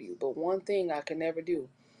deceive you. But one thing I can never do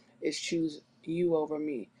is choose you over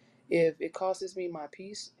me. If it costs me my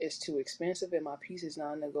peace, it's too expensive, and my peace is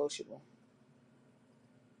non-negotiable.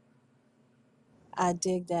 I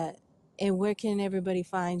dig that. And where can everybody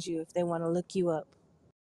find you if they want to look you up?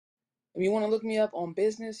 If you want to look me up on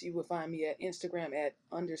business, you will find me at Instagram at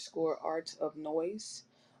 _art of noise.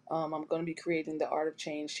 I'm going to be creating the Art of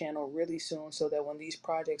Change channel really soon so that when these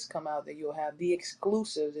projects come out that you'll have the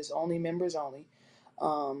exclusives. It's only members only.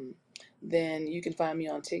 Um, then you can find me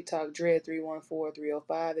on TikTok,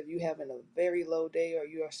 Dread314305. If you're having a very low day or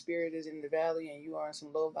your spirit is in the valley and you are in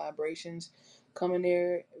some low vibrations, come in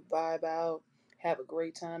there, vibe out, have a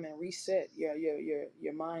great time, and reset your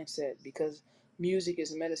mindset, because music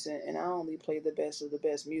is medicine, and I only play the best of the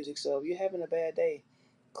best music. So if you're having a bad day,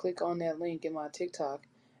 click on that link in my TikTok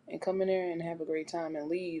and come in there and have a great time and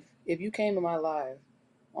leave. If you came to my live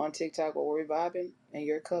on TikTok where we're vibing and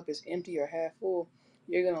your cup is empty or half full,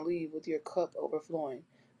 you're going to leave with your cup overflowing.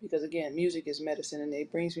 Because again, music is medicine. And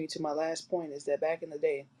it brings me to my last point, is that back in the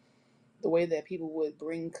day, the way that people would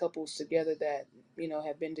bring couples together that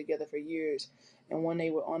have been together for years, and when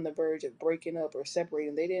they were on the verge of breaking up or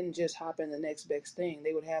separating, they didn't just hop in the next best thing.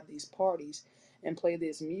 They would have these parties and play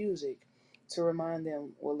this music to remind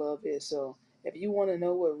them what love is. So if you want to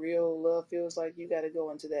know what real love feels like, you got to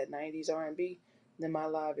go into that 90s R&B. Then my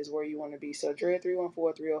live is where you want to be. So Dread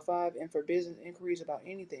 314305. And for business inquiries about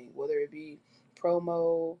anything, whether it be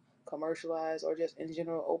promo, commercialized, or just in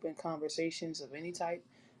general open conversations of any type,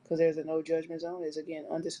 because there's a no judgment zone, is again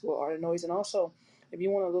 _art of noise. And also, if you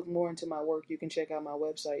want to look more into my work, you can check out my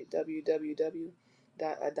website,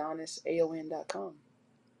 www.adonisaon.com.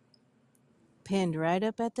 Pinned right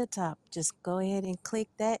up at the top. Just go ahead and click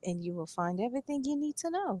that and you will find everything you need to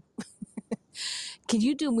know. Can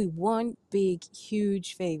you do me one big,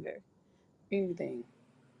 huge favor? Anything.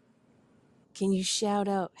 Can you shout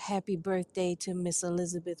out happy birthday to Miss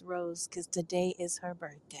Elizabeth Rose? Because today is her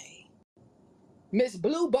birthday. Miss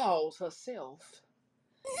Blue Balls herself.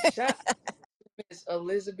 Shout out to Miss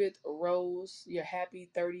Elizabeth Rose. Your happy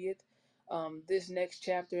 30th. This next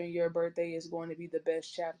chapter in your birthday is going to be the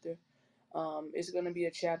best chapter. It's going to be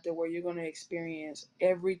a chapter where you're going to experience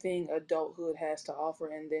everything adulthood has to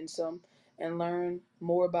offer and then some, and learn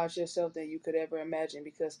more about yourself than you could ever imagine,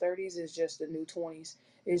 because 30s is just the new 20s.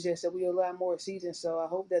 It's just that we a lot more seasons. So I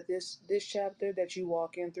hope that this chapter that you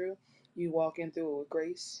walk in through it with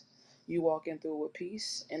grace, you walk in through it with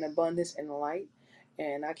peace and abundance and light.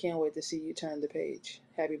 And I can't wait to see you turn the page.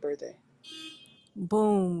 Happy birthday.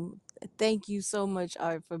 Boom. Thank you so much,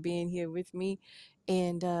 Art, for being here with me.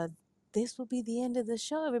 And this will be the end of the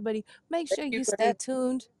show, everybody. Make Thank sure you you for stay having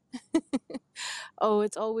tuned. Oh,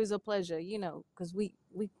 it's always a pleasure, because we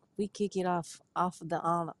kick it off the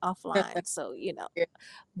me. offline. So, Yeah.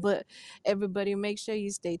 but everybody, make sure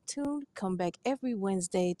you stay tuned. Come back every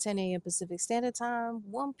Wednesday, 10 a.m. Pacific Standard Time,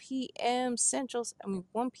 1 p.m.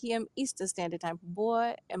 1 p.m. Eastern Standard Time.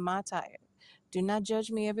 Boy, am I tired. Do not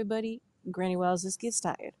judge me, everybody. Granny Wells just gets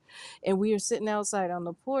tired. And we are sitting outside on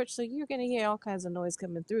the porch, so you're going to hear all kinds of noise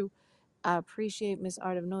coming through. I appreciate Miss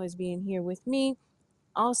Art of Noise being here with me.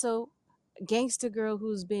 Also, Gangster Girl,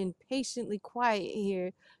 who's been patiently quiet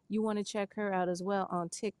here, you want to check her out as well on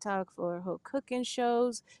TikTok for her cooking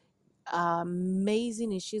shows.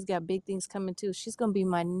 Amazing, and she's got big things coming too. She's going to be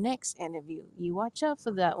my next interview. You watch out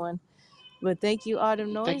for that one. But thank you,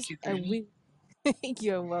 Autumn Noise, Thank you, and Granny.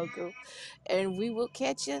 you're welcome. And we will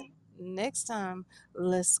catch you next time.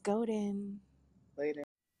 Let's go then. Later.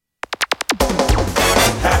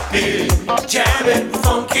 Happy, jamming,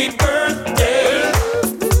 funky birthday,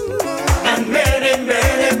 and many,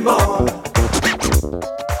 many more.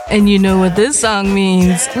 And you know what this song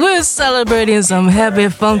means. We're celebrating some happy,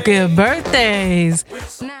 funky birthdays.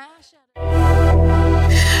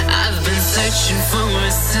 I've been searching for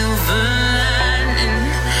a silver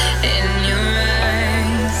lining in your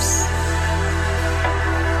eyes.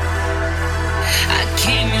 I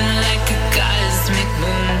came in like a cosmic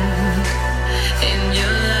moon in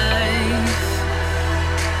your life.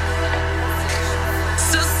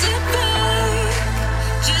 So sit back,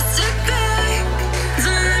 just sit back.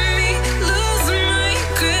 Don't let me lose my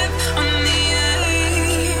grip on the air.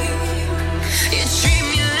 You treat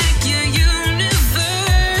me like your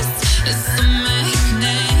universe is so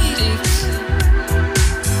magnetic.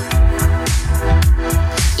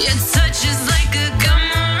 Your touch is like a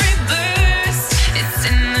gamma ray burst. It's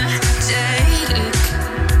energetic.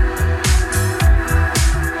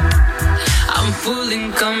 I'm pulling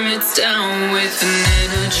comets down with an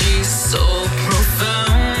energy so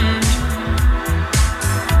profound,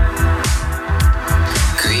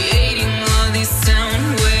 creating all these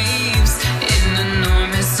sound waves in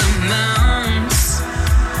enormous amounts.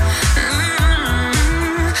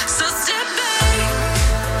 So step back,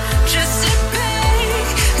 just sit back.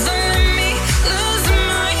 Don't let me lose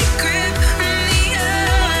my grip on the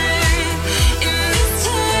earth. In this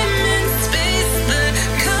time and space, the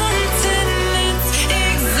continents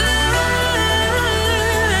exist.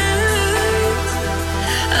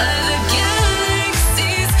 Other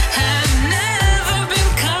galaxies have never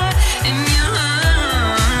been caught in your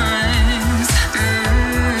arms.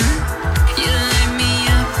 You light me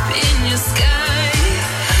up in your sky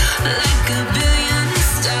like a billion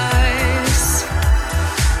stars.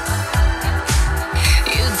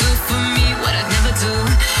 You do for me what I'd never do.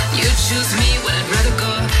 You choose me when I'd rather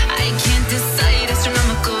go. I can't decide,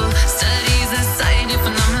 astronomical. Studies aside, you're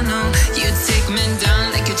phenomenal. You take men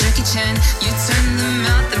down like a Jackie Chan. You turn them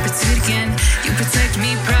out, then proceed again. You protect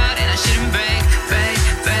me proud and I shouldn't brag, brag,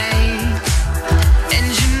 brag. And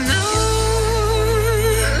you know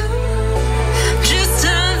just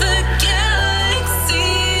how the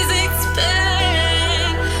galaxies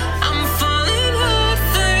expand. I'm falling hard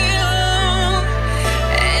for you,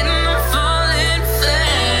 and I'm falling fast.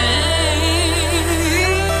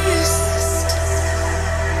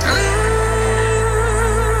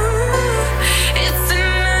 It's in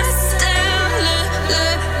my style,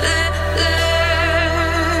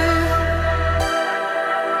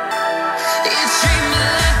 You treat me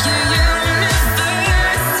like your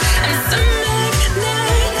universe, and it's so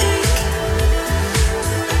magnetic.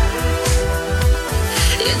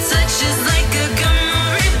 Your touch is like a gamma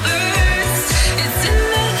ray burst. It's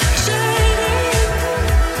energetic.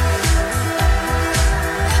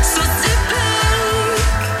 So sit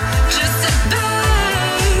back, just sit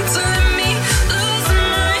back. Don't let me lose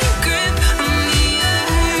my grip on the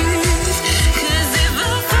earth. 'Cause if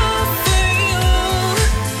I fall for you,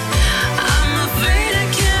 I'm afraid I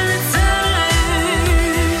can't return.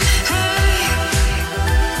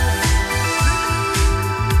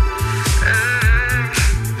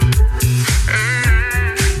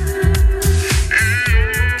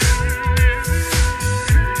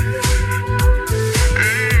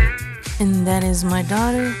 And that is my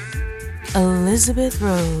daughter, Elizabeth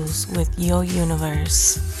Rose, with Your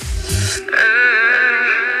Universe.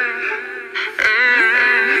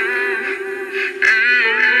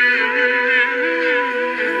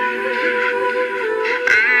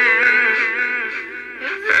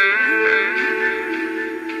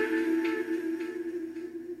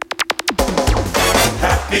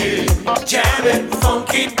 Happy, jamming,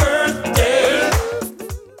 funky birthday.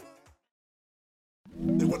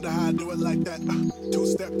 They wonder how I do it like that.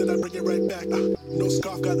 Two-step, then I bring it right back. No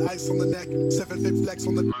scarf, got ice on the neck. 7-fit flex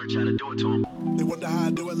on the merch, how to do it to 'em. They wonder how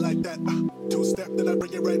I do it like that. Two-step, then I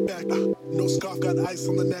bring it right back. No scarf, got ice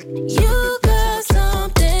on the neck. You got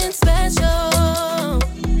something special.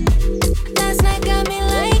 Last night got me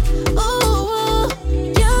like, ooh,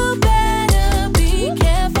 you better be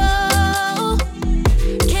careful.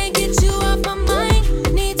 Can't get you off my mind.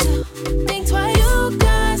 Need to think twice. You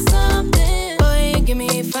got something. Boy, give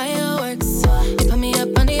me fireworks. You put me up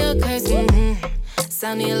under your curse.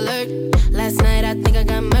 Sound the alert. Last night I think I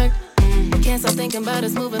got murked. Can't stop thinking about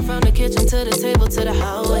us moving from the kitchen to the table to the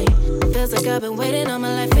hallway. Feels like I've been waiting all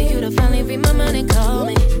my life for you to finally read my mind and call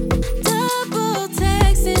me. Double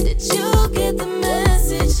texting, did you get the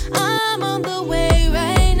message? I'm on the way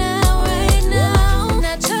right now, right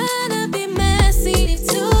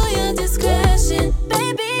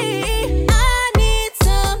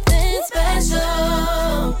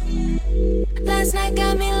night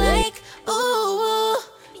got me like, ooh,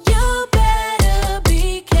 you better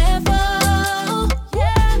be careful.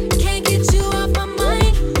 Can't get you off my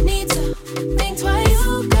mind. Need to think twice.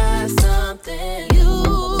 You got something.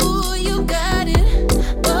 You got it.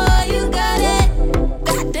 Oh, you got it.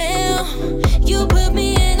 Goddamn, you put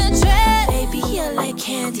me in a trap. Baby, you're like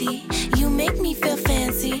candy. You make me feel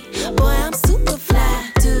fancy. Boy, I'm super fly.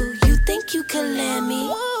 Do you think you can land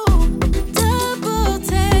me? Double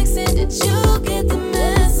texting, did you get the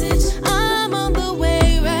message? I'm on the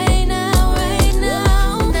way right now, right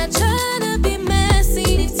now. Not trying to be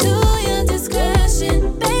messy, to your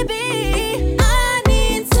discretion. Baby, I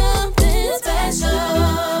need something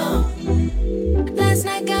special. Last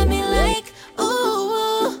night got me like,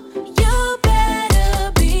 ooh, you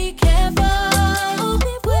better be careful.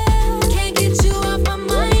 Can't get you off my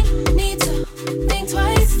mind. Need to think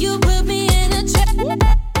twice. You put me in a trap.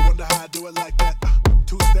 Wonder how I do it like that.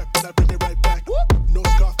 Two-step and I bring it right back. No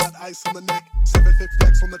scarf, got ice on the neck. 7-fit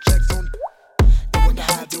flex on the check zone. Wonder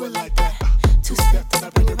how I do it like that. Two-step and I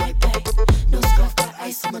bring it right back. No scarf, got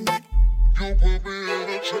ice on the neck. You put me in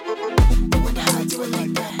a trap. Wonder how I do it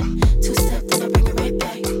like that. Two-step and I bring it right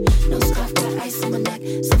back. No scarf, got ice on the neck.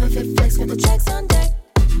 7-fit flex got the checks on deck.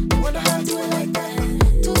 Wonder how I do it like that.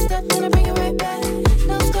 Two-step and I bring it right back.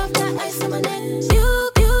 No scarf, got ice on my neck.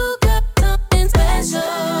 You got something special.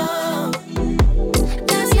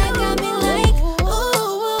 Last night got me like,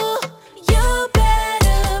 ooh, you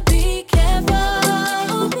better be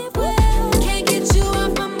careful. Can't get you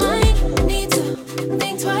off my mind. Need to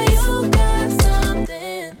think twice. You got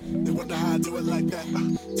something. They wonder how I do it like that.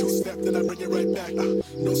 Two-step, then I bring it right back.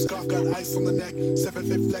 No scarf, got ice on the neck.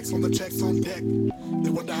 7-fit flex on the checks on deck. They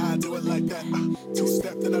wonder how I do it like that.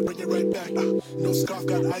 Two-step, then I bring it right back. No scarf,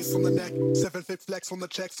 got ice on the neck. 7-fit flex on the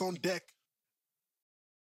checks on deck.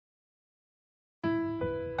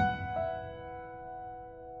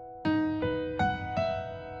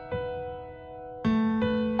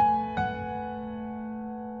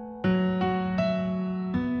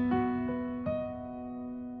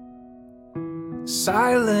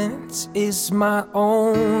 Silence is my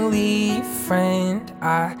only friend.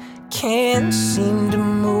 I can't seem to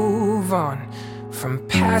move on from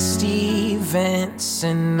past events,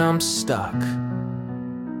 and I'm stuck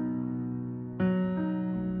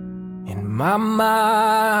in my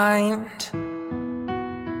mind.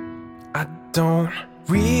 I don't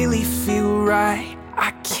really feel right.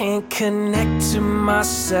 I can't connect to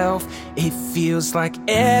myself. It feels like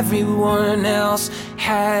everyone else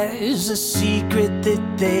has a secret that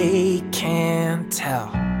they can't tell.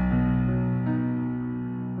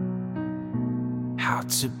 How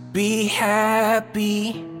to be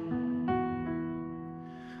happy.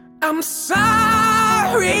 I'm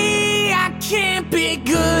sorry, I can't be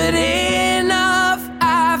good enough.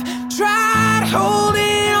 I've tried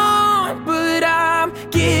holding on, but I'm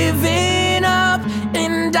giving up.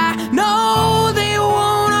 And I know they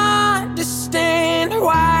won't understand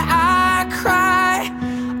why I cry.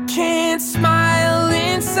 Can't smile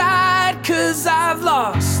inside 'cause I've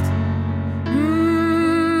lost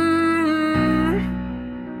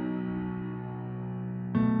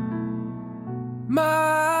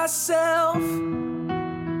myself.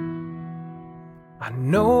 I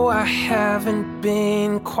know I haven't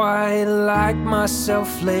been quite like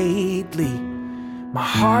myself lately. My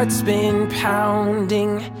heart's been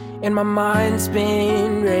pounding and my mind's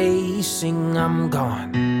been racing. I'm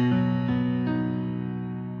gone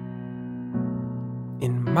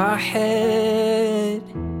in my head.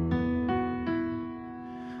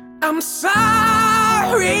 I'm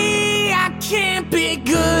sorry, I can't be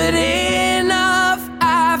good enough.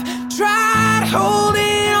 I've tried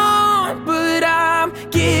holding on, but I'm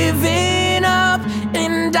giving up.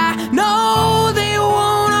 And I know they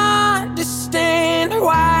won't understand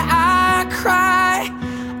why I cry.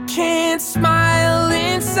 Can't smile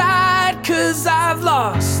inside 'cause I've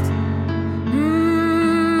lost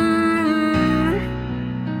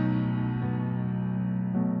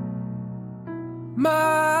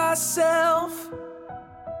myself.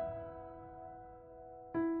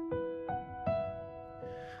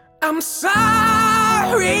 I'm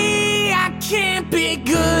sorry, I can't be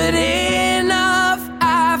good enough.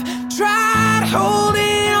 I've tried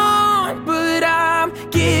holding on, but I'm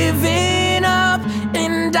giving up.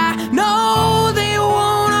 And I know they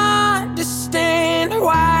won't understand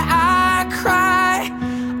why I cry.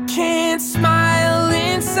 Can't smile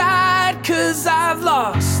inside 'cause I've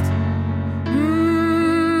lost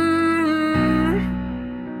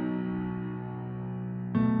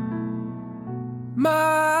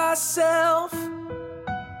myself.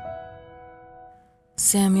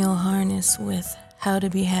 Samuel Harness with How to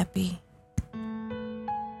Be Happy.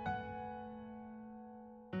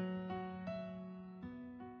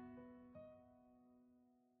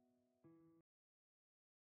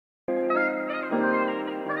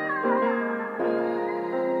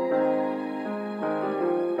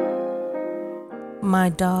 My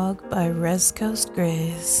Dog by West Coast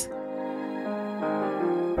Grizz.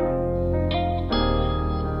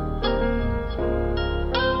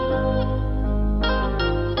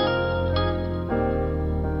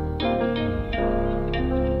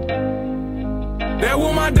 That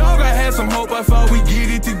was my dog, I had some hope, I thought we'd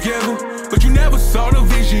get it together. But you never saw the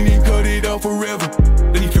vision, he cut it off forever.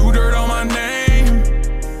 Then he threw dirt on my name.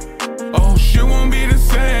 Oh, shit won't be the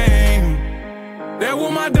same. That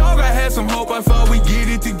was my dog, I had some hope, I thought we'd get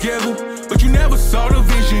it together. But you never saw the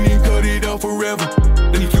vision, he cut it off forever.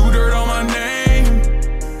 Then he threw dirt on my name.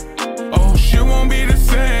 Oh, shit won't be the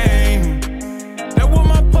same. That was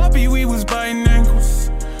my puppy, we was biting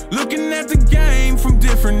ankles, looking at the game from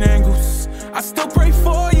different angles. I still pray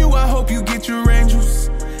for you, I hope you get your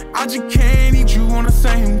angels. I just can't eat you on the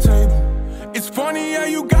same table. It's funny how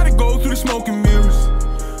you gotta go through the smoke and mirrors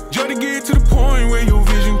just to get to the point where your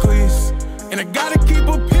vision clears. And I gotta keep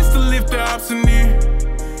a pistol if the ops are near.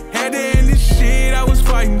 Had to end this shit, I was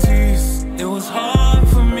fighting tears. It was hard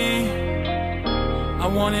for me, I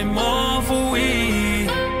wanted more for we.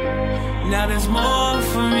 Now there's more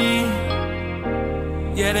for me,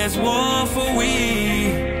 yeah, there's more for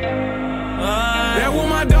we. That was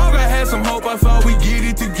my dog, I had some hope, I thought we'd get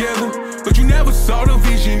it together. But you never saw the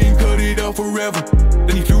vision, he cut it off forever.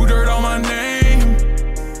 Then he threw dirt on my name.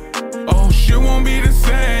 Oh, shit won't be the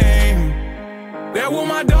same. That was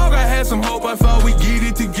my dog, I had some hope, I thought we'd get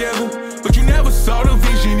it together. But you never saw the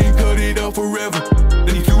vision, he cut it off forever.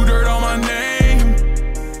 Then he threw dirt on my name.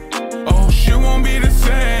 Oh, shit won't be the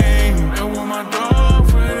same. That was my dog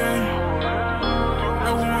for that.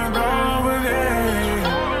 That was my dog for that.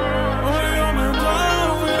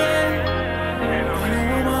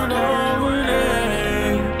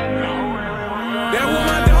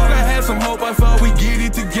 Some hope, I thought we'd get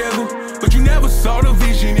it together. But you never saw the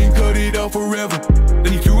vision, he cut it off forever.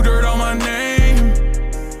 Then he threw dirt on my name.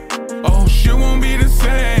 Oh, shit won't be the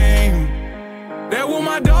same. That was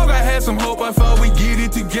my dog, I had some hope, I thought we'd get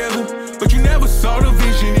it together. But you never saw the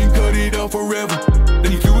vision, he cut it off forever.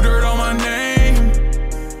 Then he threw dirt on my name.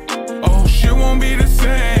 Oh, shit won't be the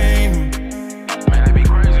same. Man, that be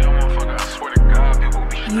crazy, motherfucker. I swear to God, people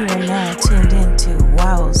be. You are now tuned into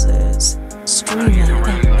Wowzers, streaming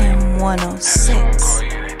FM 106.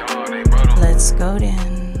 Let's go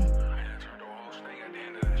then.